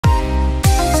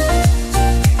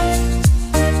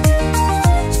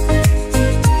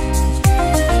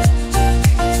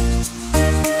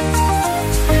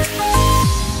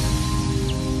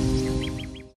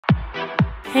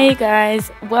Hey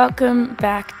guys, welcome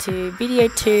back to video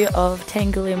 2 of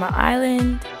Tangalooma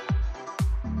Island.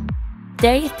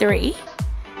 Day 3,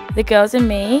 the girls and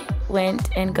me went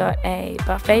and got a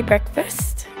buffet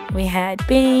breakfast. We had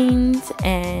beans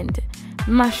and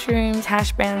mushrooms,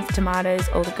 hash browns, tomatoes,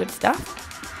 all the good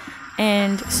stuff.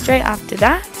 And straight after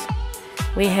that,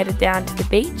 we headed down to the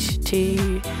beach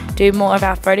to do more of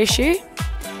our photo shoot.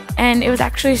 And it was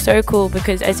actually so cool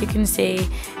because, as you can see,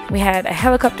 we had a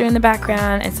helicopter in the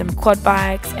background and some quad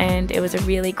bikes, and it was a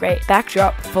really great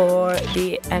backdrop for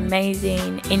the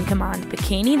amazing In Command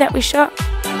Bikini that we shot.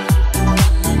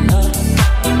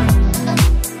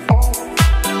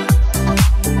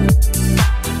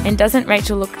 And doesn't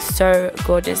Rachel look so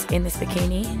gorgeous in this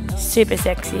bikini? Super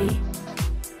sexy.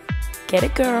 Get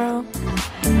it, girl.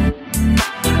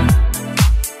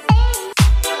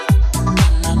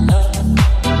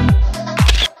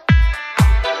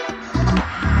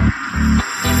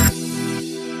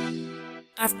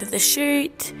 After the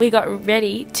shoot, we got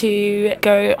ready to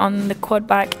go on the quad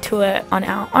bike tour on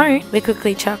our own. We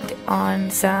quickly chucked on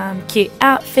some cute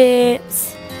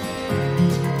outfits.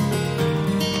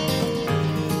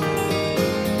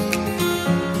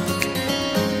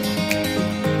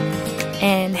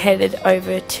 And headed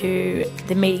over to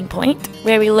the meeting point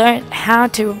where we learned how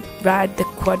to ride the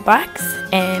quad bikes,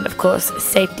 and of course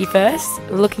safety first,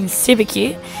 looking super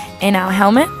cute in our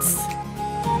helmets.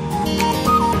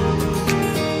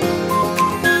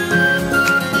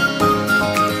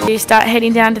 We start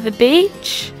heading down to the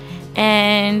beach,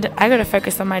 and I gotta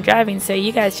focus on my driving, so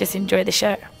you guys just enjoy the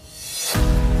show.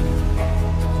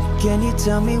 Can you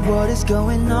tell me what is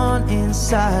going on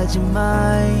inside your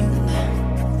mind?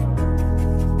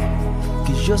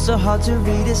 Cause you're so hard to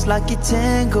read, it's like you're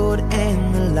tangled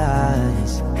in the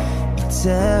lies. You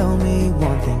tell me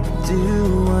one thing,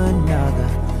 do another.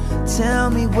 Tell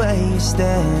me where you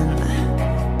stand.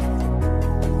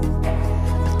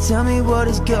 Tell me what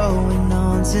is going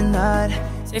on tonight.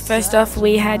 So first off,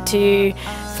 we had to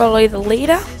follow the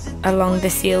leader along the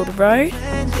sealed road.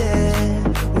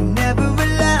 We never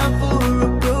allow for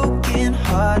a broken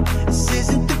heart. This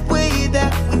isn't the way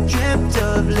that we dreamt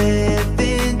of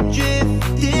living,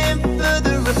 drifting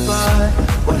further apart.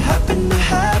 What happened to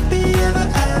happy ever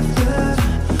after?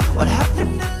 What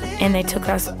happened to And they took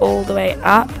us all the way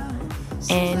up,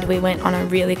 and we went on a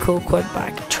really cool quad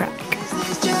bike track.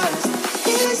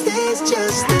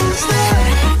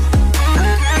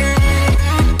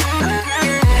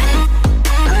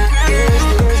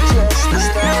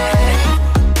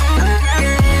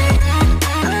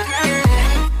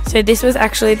 So this was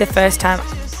actually the first time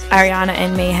Ariana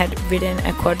and me had ridden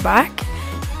a quad bike.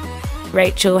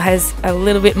 Rachel has a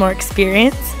little bit more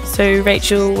experience, so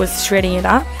Rachel was shredding it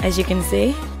up, as you can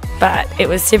see, but it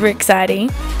was super exciting.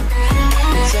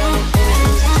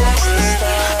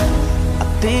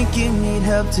 Think you need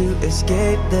help to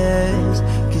escape this,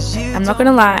 'cause I'm not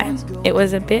gonna lie, it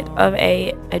was a bit of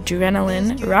a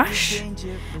adrenaline rush,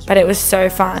 but it was so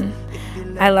fun.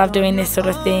 I love doing this sort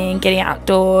of thing, getting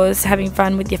outdoors, having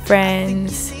fun with your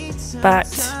friends, but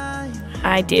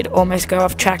I did almost go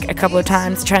off track a couple of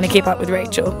times trying to keep up with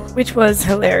Rachel, which was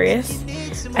hilarious.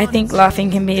 I think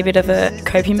laughing can be a bit of a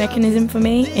coping mechanism for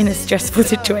me in a stressful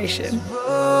situation.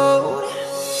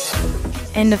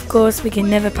 And of course, we can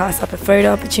never pass up a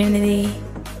photo opportunity.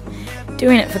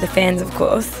 Doing it for the fans, of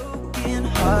course.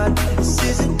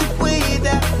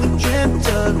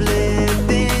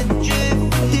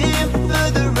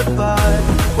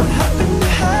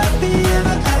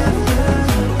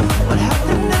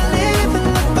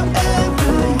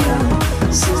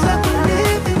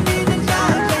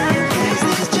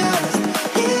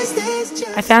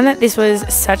 I found that this was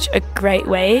such a great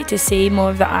way to see more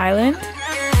of the island.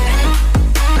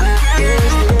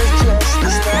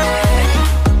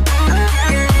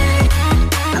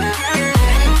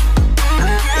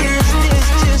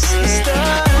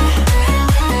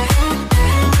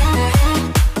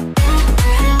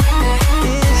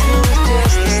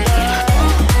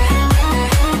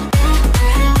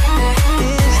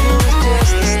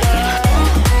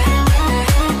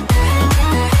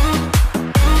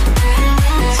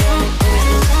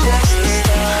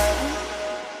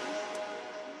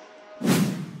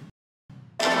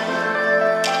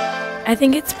 I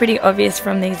think it's pretty obvious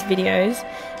from these videos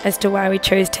as to why we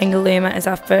chose Tangalooma as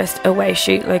our first away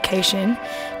shoot location,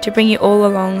 to bring you all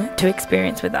along to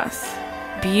experience with us.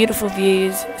 Beautiful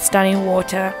views, stunning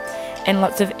water, and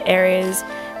lots of areas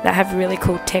that have really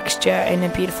cool texture and a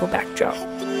beautiful backdrop.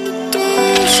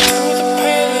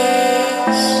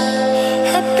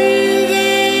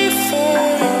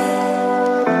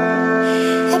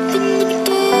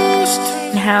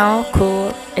 And how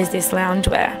cool is this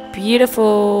loungewear.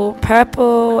 Beautiful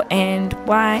purple and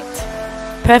white,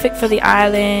 perfect for the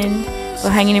island, or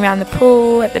hanging around the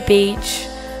pool, at the beach,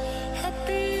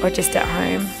 or just at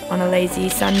home on a lazy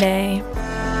Sunday.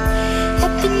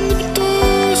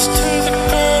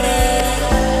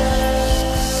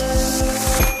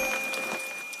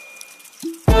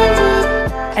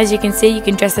 As you can see, you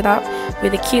can dress it up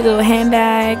with a cute little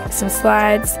handbag, some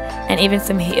slides, and even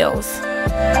some heels.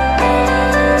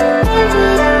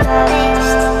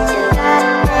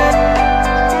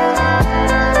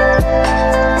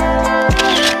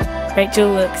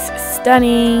 Raychel looks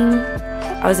stunning.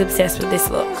 I was obsessed with this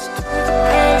look.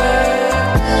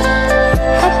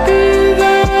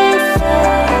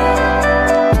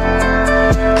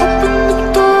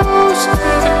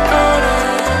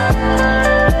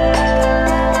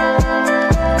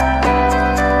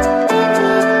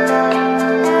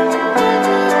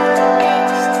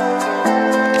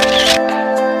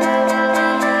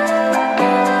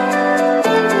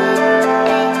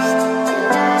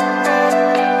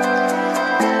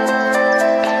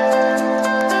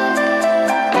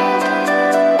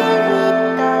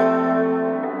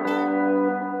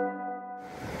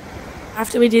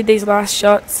 After we did these last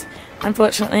shots,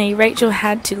 unfortunately Raychel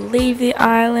had to leave the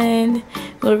island.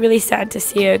 We were really sad to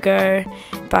see her go,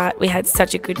 but we had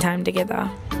such a good time together.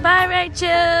 Bye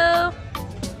Raychel!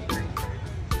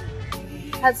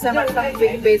 Had so much fun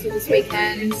with Weasel this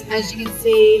weekend. As you can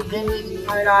see, I'm living in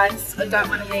paradise. I don't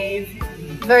want to leave.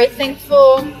 Very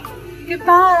thankful.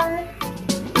 Goodbye.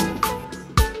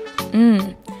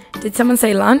 Did someone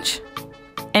say lunch?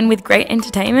 And with great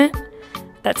entertainment?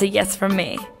 That's a yes from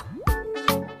me.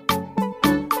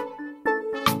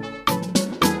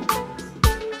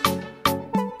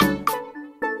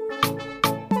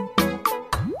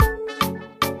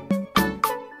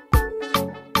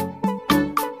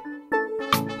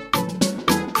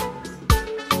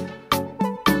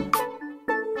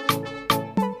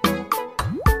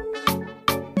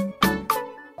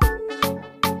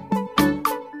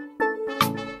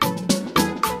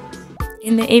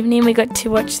 In the evening we got to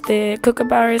watch the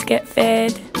kookaburras get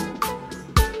fed.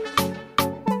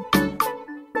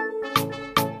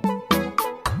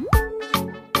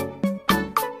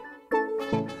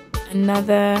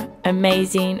 Another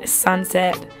amazing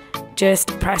sunset,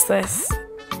 just priceless.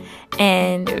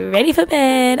 And ready for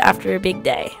bed after a big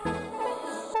day.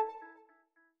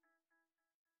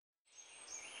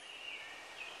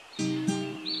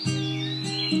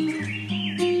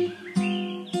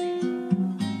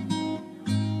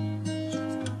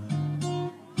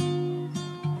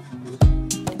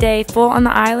 Day 4 on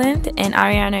the island, and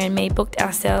Ariana and me booked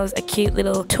ourselves a cute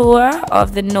little tour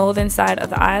of the northern side of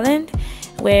the island,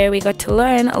 where we got to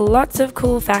learn lots of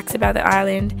cool facts about the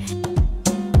island.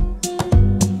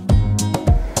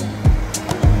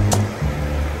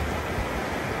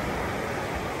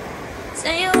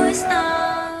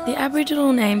 The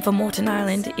Aboriginal name for Moreton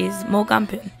Island is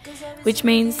Morgumpin, which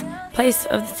means place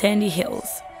of the sandy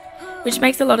hills, which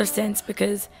makes a lot of sense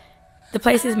because the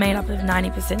place is made up of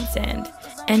 90% sand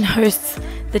and hosts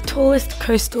the tallest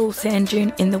coastal sand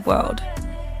dune in the world.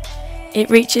 It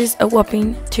reaches a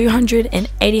whopping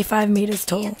 285 meters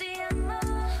tall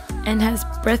and has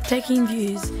breathtaking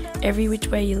views every which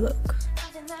way you look.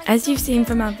 As you've seen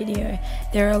from our video,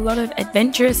 there are a lot of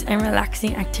adventurous and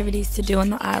relaxing activities to do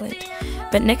on the island,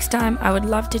 but next time I would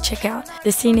love to check out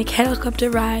the scenic helicopter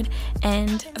ride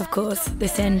and, of course, the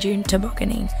sand dune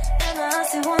tobogganing.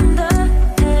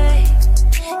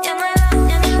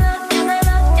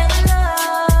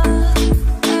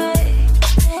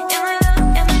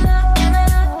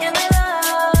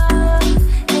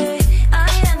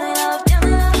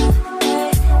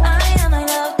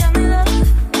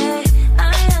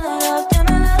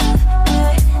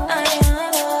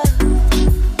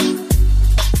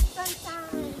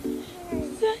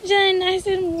 Nice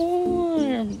and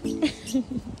warm.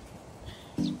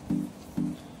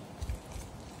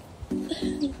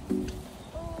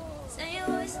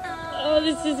 Oh,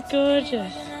 this is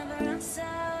gorgeous.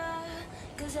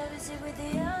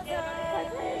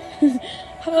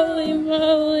 Holy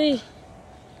moly.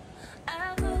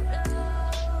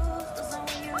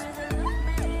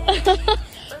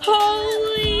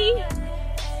 Holy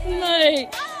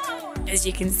smokes. As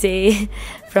you can see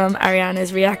from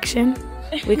Ariana's reaction,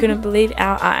 we couldn't believe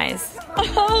our eyes.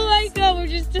 Oh my god, we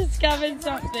just discovered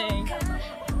something.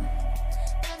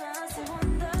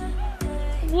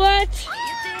 What?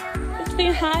 It's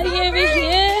been hiding over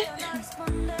here?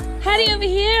 Hiding over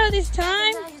here all this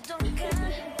time?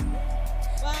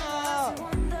 Wow.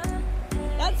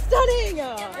 That's stunning.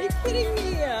 Are you kidding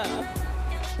me?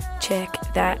 Check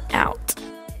that out.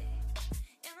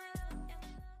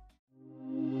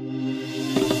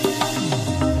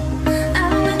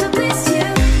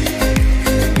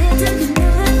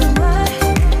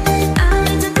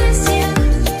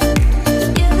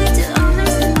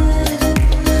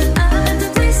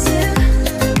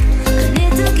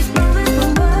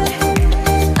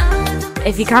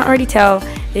 If you can't already tell,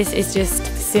 this is just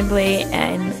simply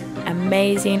an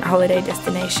amazing holiday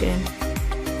destination.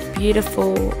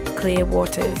 Beautiful clear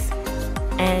waters,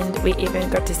 and we even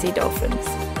got to see dolphins.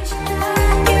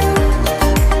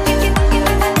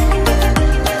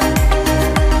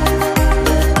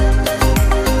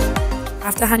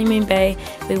 After Honeymoon Bay,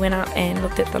 we went up and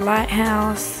looked at the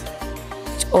lighthouse,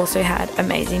 which also had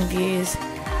amazing views.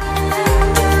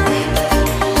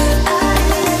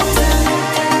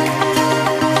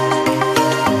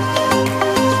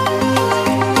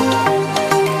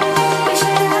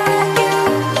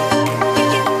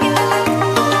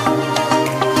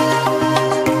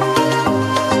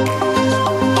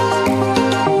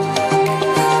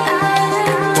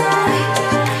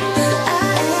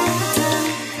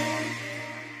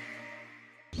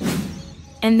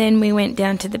 And then we went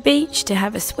down to the beach to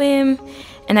have a swim,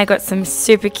 and I got some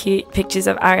super cute pictures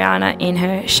of Ariana in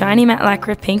her shiny Matt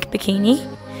Lycra pink bikini,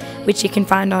 which you can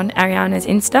find on Ariana's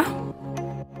Insta.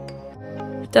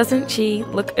 Doesn't she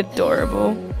look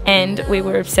adorable? And we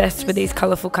were obsessed with these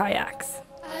colourful kayaks.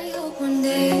 I hope one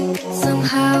day,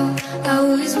 somehow, I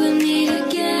always will meet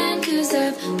again, 'cause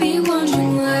I've been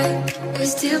wondering why we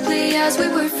still play as we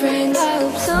were friends. I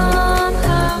hope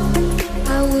somehow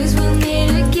I always will meet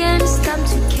again. It's time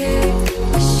to care.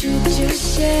 We should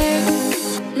just share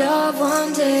love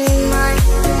one day. Mine,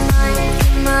 mine,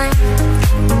 mine, mine,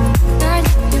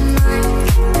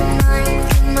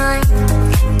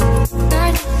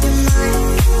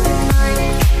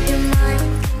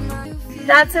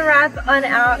 That's a wrap on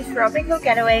our tropical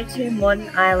getaway to Moreton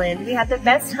Island. We had the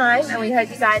best time and we hope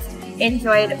you guys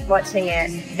enjoyed watching it.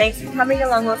 Thanks for coming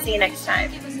along. We'll see you next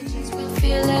time.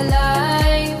 feel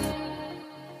alive.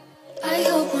 I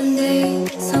hope one day,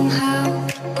 somehow,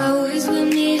 I always will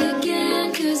meet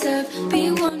again, 'cause I've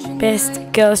been wondering. Best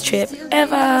girls trip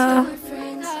ever.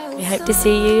 We hope to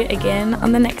see you again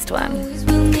on the next one.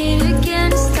 We'll meet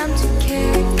again, it's time to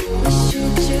care. We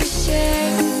should just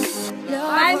share.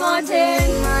 Bye, Moreton.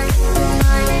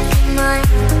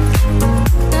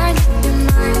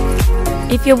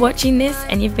 If you're watching this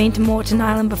and you've been to Moreton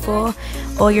Island before,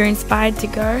 or you're inspired to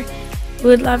go, we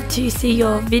would love to see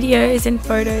your videos and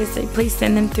photos, so please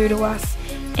send them through to us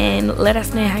and let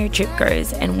us know how your trip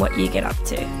goes and what you get up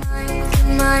to.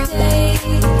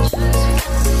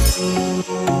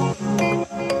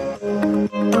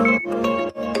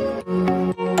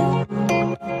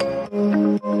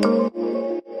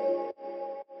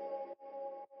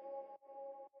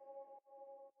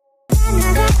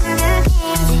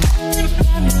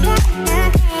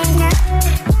 Yeah.